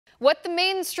what the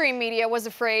mainstream media was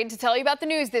afraid to tell you about the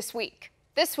news this week.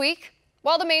 This week,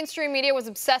 while the mainstream media was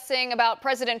obsessing about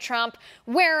President Trump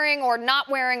wearing or not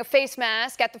wearing a face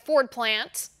mask at the Ford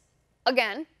plant,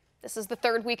 again, this is the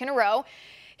third week in a row,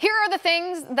 here are the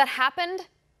things that happened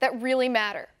that really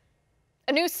matter.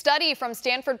 A new study from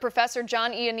Stanford professor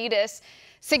John Ioannidis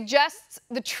suggests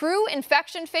the true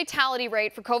infection fatality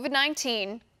rate for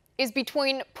COVID-19 is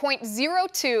between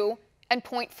 0.02 and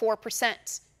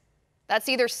 0.4%. That's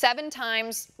either 7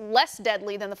 times less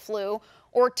deadly than the flu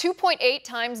or 2.8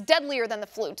 times deadlier than the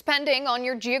flu, depending on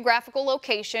your geographical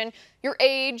location, your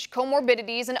age,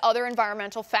 comorbidities, and other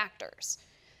environmental factors.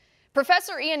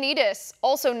 Professor Ioannidis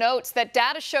also notes that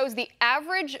data shows the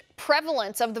average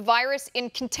prevalence of the virus in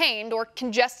contained or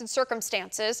congested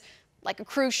circumstances, like a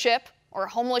cruise ship or a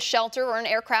homeless shelter or an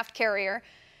aircraft carrier.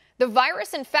 The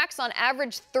virus infects on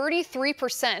average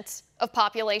 33% of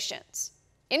populations,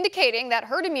 indicating that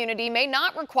herd immunity may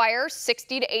not require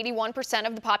 60 to 81%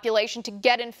 of the population to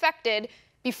get infected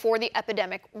before the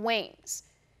epidemic wanes.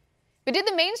 But did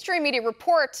the mainstream media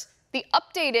report the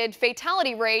updated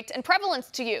fatality rate and prevalence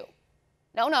to you?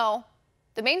 No.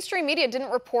 The mainstream media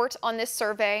didn't report on this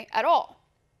survey at all.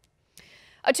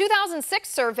 A 2006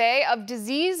 survey of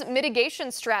disease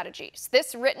mitigation strategies,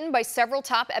 this written by several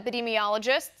top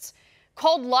epidemiologists,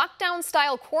 called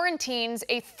lockdown-style quarantines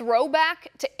a throwback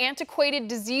to antiquated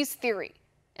disease theory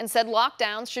and said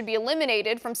lockdowns should be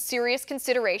eliminated from serious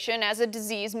consideration as a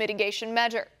disease mitigation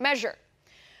measure.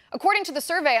 According to the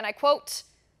survey, and I quote,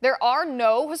 "There are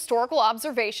no historical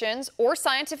observations or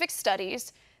scientific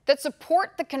studies that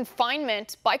support the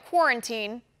confinement by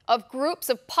quarantine of groups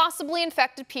of possibly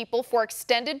infected people for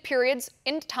extended periods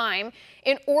in time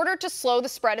in order to slow the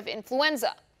spread of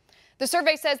influenza." The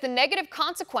survey says the negative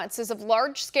consequences of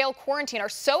large-scale quarantine are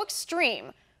so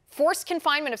extreme, forced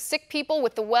confinement of sick people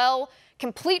with the well,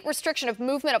 complete restriction of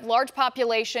movement of large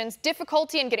populations,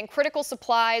 difficulty in getting critical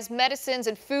supplies, medicines,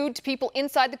 and food to people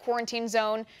inside the quarantine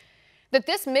zone, that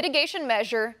this mitigation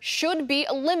measure should be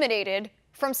eliminated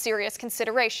from serious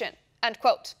consideration, end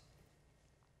quote.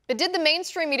 But did the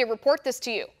mainstream media report this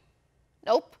to you?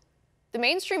 Nope. The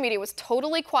mainstream media was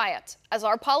totally quiet as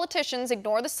our politicians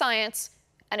ignore the science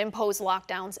and impose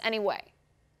lockdowns anyway.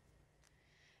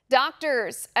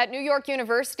 Doctors at New York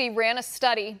University ran a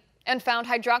study and found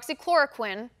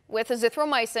hydroxychloroquine with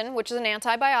azithromycin, which is an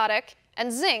antibiotic,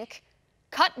 and zinc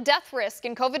cut death risk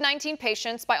in COVID-19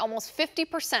 patients by almost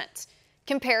 50%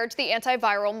 compared to the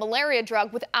antiviral malaria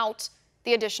drug without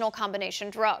the additional combination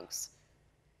drugs.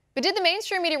 But did the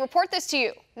mainstream media report this to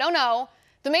you? No.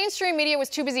 The mainstream media was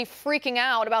too busy freaking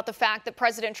out about the fact that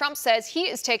President Trump says he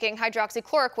is taking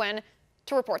hydroxychloroquine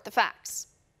to report the facts.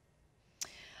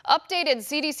 Updated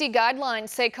CDC guidelines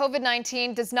say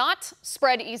COVID-19 does not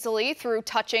spread easily through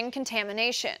touching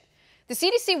contamination. The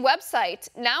CDC website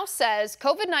now says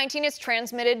COVID-19 is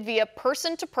transmitted via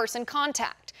person-to-person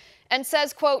contact and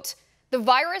says, quote, "The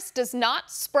virus does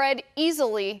not spread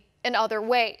easily in other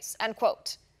ways," end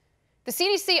quote. The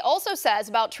CDC also says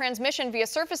about transmission via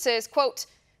surfaces, quote,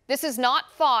 "This is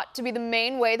not thought to be the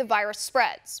main way the virus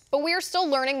spreads, but we are still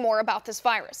learning more about this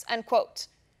virus," end quote.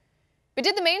 But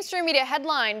did the mainstream media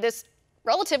headline this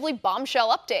relatively bombshell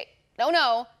update?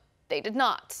 No, they did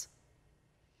not.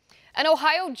 An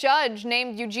Ohio judge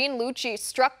named Eugene Lucci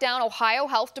struck down Ohio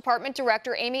Health Department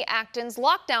Director Amy Acton's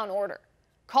lockdown order,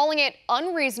 calling it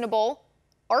unreasonable,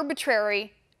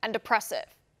 arbitrary, and oppressive.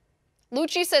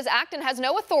 Lucci says Acton has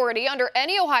no authority under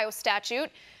any Ohio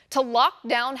statute to lock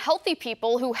down healthy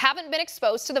people who haven't been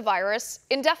exposed to the virus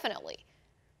indefinitely.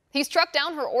 He struck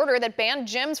down her order that banned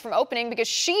gyms from opening because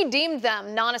she deemed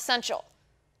them non-essential.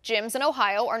 Gyms in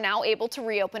Ohio are now able to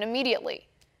reopen immediately.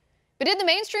 But did the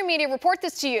mainstream media report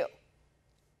this to you?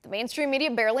 The mainstream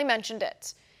media barely mentioned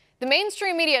it. The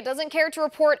mainstream media doesn't care to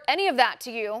report any of that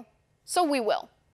to you, so we will.